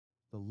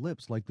the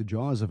lips like the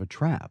jaws of a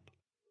trap,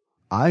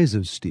 eyes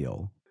of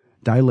steel,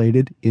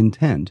 dilated,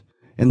 intent,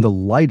 and the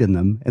light in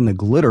them and the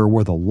glitter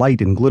were the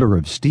light and glitter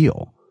of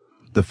steel,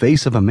 the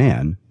face of a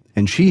man,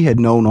 and she had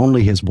known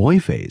only his boy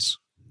face.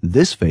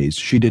 This face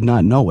she did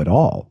not know at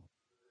all.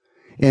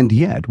 And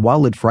yet,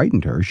 while it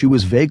frightened her, she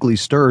was vaguely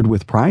stirred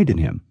with pride in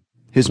him.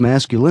 His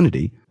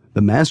masculinity,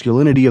 the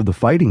masculinity of the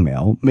fighting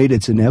male, made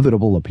its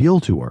inevitable appeal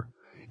to her.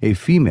 A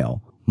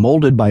female,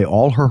 molded by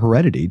all her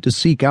heredity to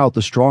seek out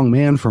the strong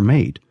man for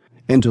mate,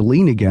 and to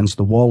lean against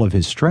the wall of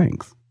his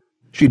strength.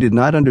 She did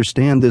not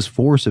understand this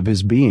force of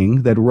his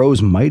being that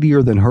rose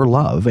mightier than her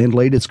love and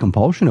laid its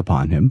compulsion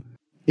upon him,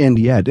 and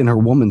yet in her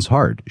woman's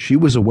heart she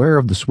was aware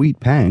of the sweet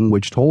pang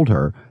which told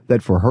her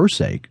that for her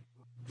sake,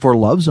 for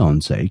love's own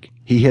sake,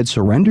 he had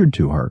surrendered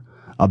to her,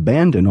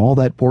 abandoned all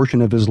that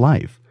portion of his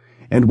life,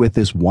 and with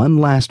this one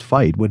last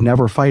fight would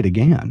never fight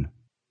again.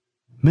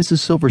 "Mrs.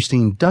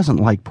 Silverstein doesn't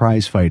like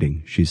prize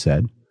fighting," she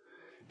said.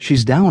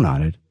 "She's down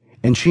on it,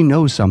 and she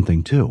knows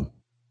something too."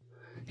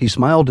 He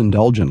smiled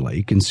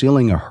indulgently,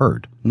 concealing a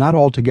hurt, not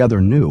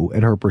altogether new,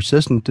 at her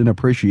persistent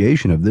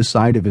inappreciation of this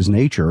side of his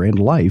nature and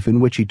life in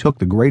which he took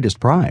the greatest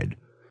pride.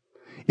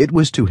 It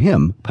was to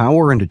him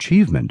power and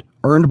achievement,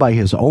 earned by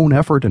his own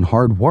effort and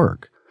hard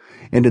work,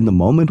 and in the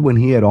moment when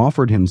he had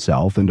offered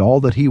himself and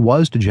all that he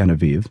was to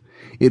Genevieve,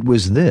 it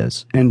was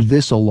this, and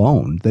this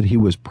alone, that he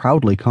was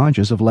proudly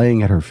conscious of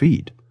laying at her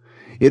feet.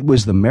 It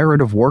was the merit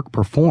of work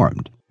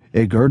performed,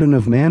 a guerdon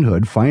of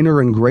manhood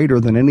finer and greater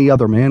than any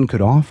other man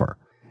could offer,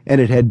 and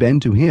it had been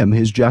to him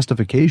his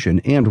justification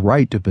and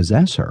right to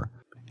possess her,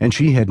 and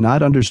she had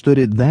not understood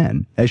it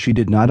then, as she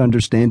did not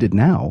understand it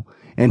now,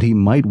 and he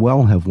might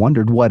well have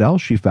wondered what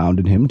else she found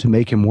in him to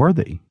make him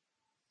worthy.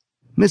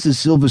 "Mrs.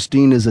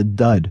 Silverstein is a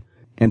dud,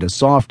 and a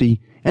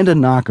softy, and a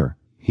knocker,"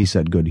 he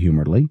said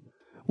good-humoredly.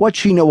 "What's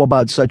she know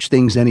about such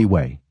things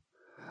anyway?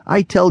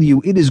 I tell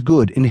you it is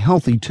good and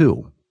healthy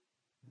too."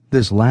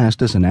 This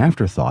last as an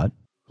afterthought.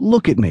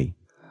 "Look at me.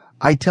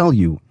 I tell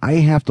you, I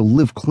have to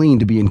live clean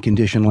to be in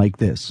condition like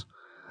this.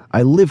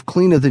 I live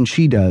cleaner than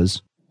she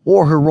does,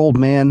 or her old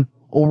man,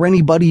 or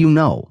anybody you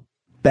know.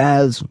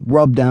 Baths,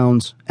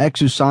 rub-downs,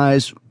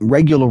 exercise,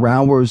 regular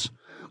hours,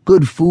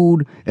 good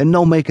food, and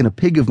no making a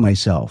pig of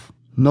myself.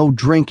 No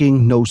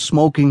drinking, no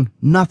smoking,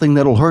 nothing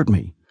that'll hurt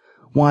me.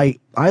 Why,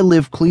 I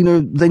live cleaner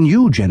than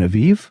you,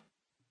 Genevieve."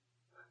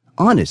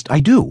 "Honest,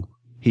 I do,"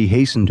 he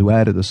hastened to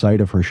add at the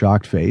sight of her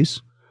shocked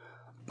face.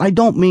 "I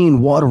don't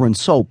mean water and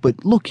soap,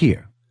 but look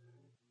here."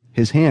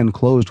 His hand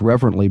closed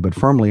reverently but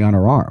firmly on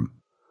her arm.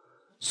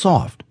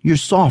 "Soft, you're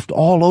soft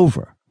all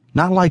over,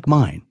 not like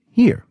mine.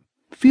 Here,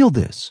 feel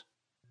this."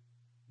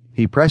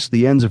 He pressed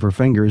the ends of her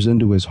fingers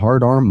into his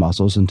hard arm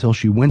muscles until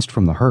she winced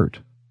from the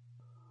hurt.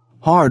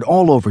 "Hard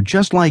all over,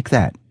 just like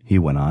that," he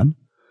went on.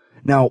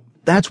 "Now,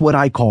 that's what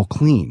I call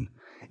clean.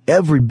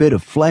 Every bit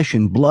of flesh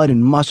and blood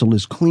and muscle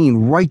is clean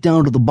right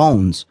down to the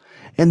bones,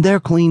 and they're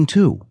clean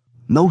too.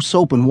 No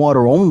soap and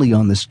water only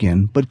on the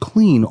skin, but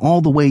clean all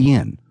the way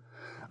in.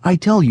 I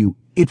tell you,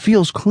 it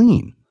feels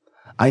clean.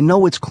 I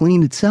know it's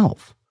clean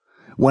itself.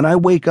 When I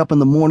wake up in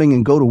the morning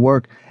and go to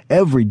work,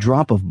 every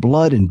drop of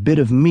blood and bit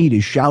of meat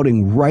is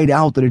shouting right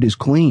out that it is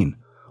clean.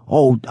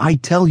 Oh, I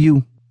tell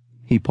you—"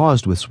 He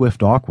paused with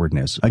swift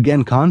awkwardness,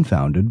 again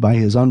confounded by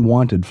his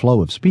unwonted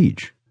flow of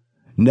speech.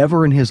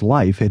 Never in his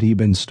life had he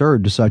been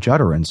stirred to such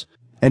utterance,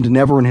 and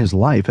never in his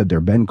life had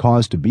there been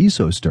cause to be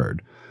so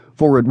stirred,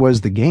 for it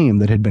was the game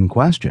that had been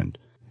questioned,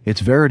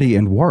 its verity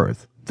and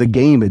worth, the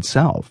game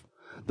itself,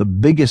 the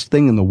biggest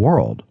thing in the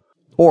world,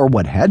 or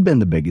what had been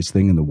the biggest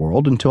thing in the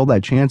world until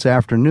that chance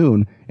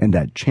afternoon and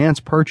that chance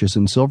purchase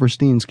in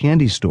Silverstein's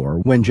candy store,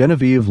 when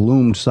Genevieve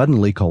loomed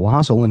suddenly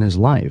colossal in his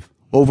life,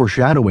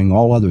 overshadowing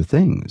all other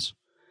things.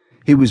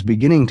 He was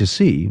beginning to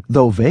see,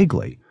 though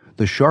vaguely,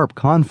 the sharp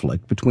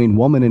conflict between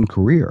woman and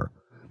career,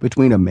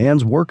 between a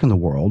man's work in the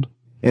world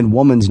and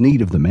woman's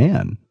need of the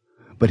man,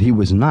 but he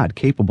was not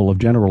capable of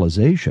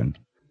generalization.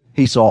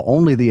 He saw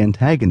only the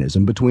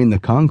antagonism between the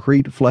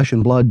concrete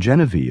flesh-and-blood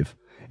Genevieve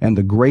and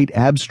the great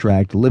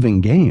abstract living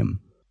game.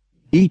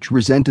 Each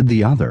resented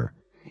the other.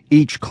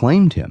 Each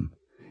claimed him.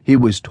 He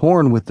was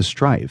torn with the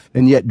strife,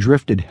 and yet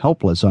drifted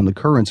helpless on the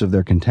currents of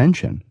their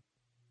contention.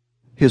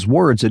 His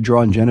words had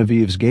drawn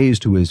Genevieve's gaze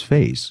to his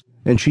face,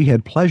 and she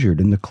had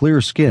pleasured in the clear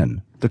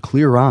skin, the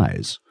clear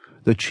eyes,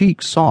 the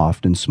cheeks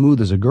soft and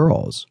smooth as a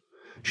girl's.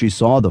 She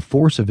saw the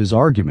force of his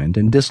argument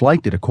and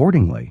disliked it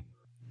accordingly.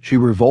 She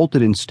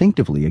revolted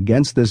instinctively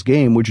against this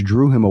game which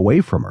drew him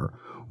away from her,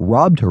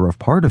 robbed her of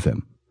part of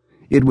him.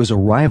 It was a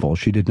rival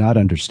she did not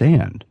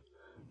understand,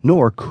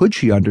 nor could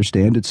she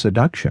understand its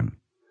seduction.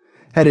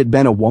 Had it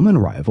been a woman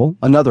rival,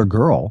 another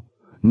girl,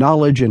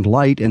 knowledge and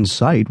light and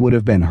sight would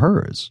have been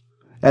hers.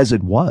 As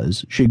it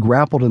was, she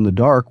grappled in the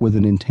dark with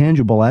an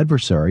intangible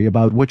adversary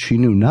about which she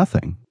knew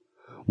nothing.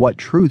 What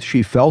truth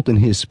she felt in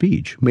his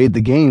speech made the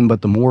game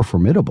but the more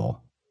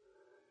formidable.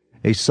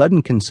 A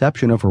sudden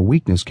conception of her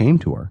weakness came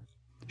to her.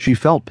 She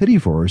felt pity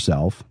for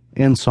herself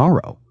and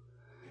sorrow.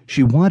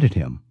 She wanted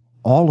him,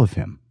 all of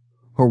him.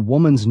 Her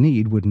woman's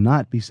need would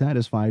not be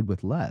satisfied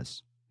with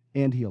less,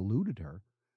 and he eluded her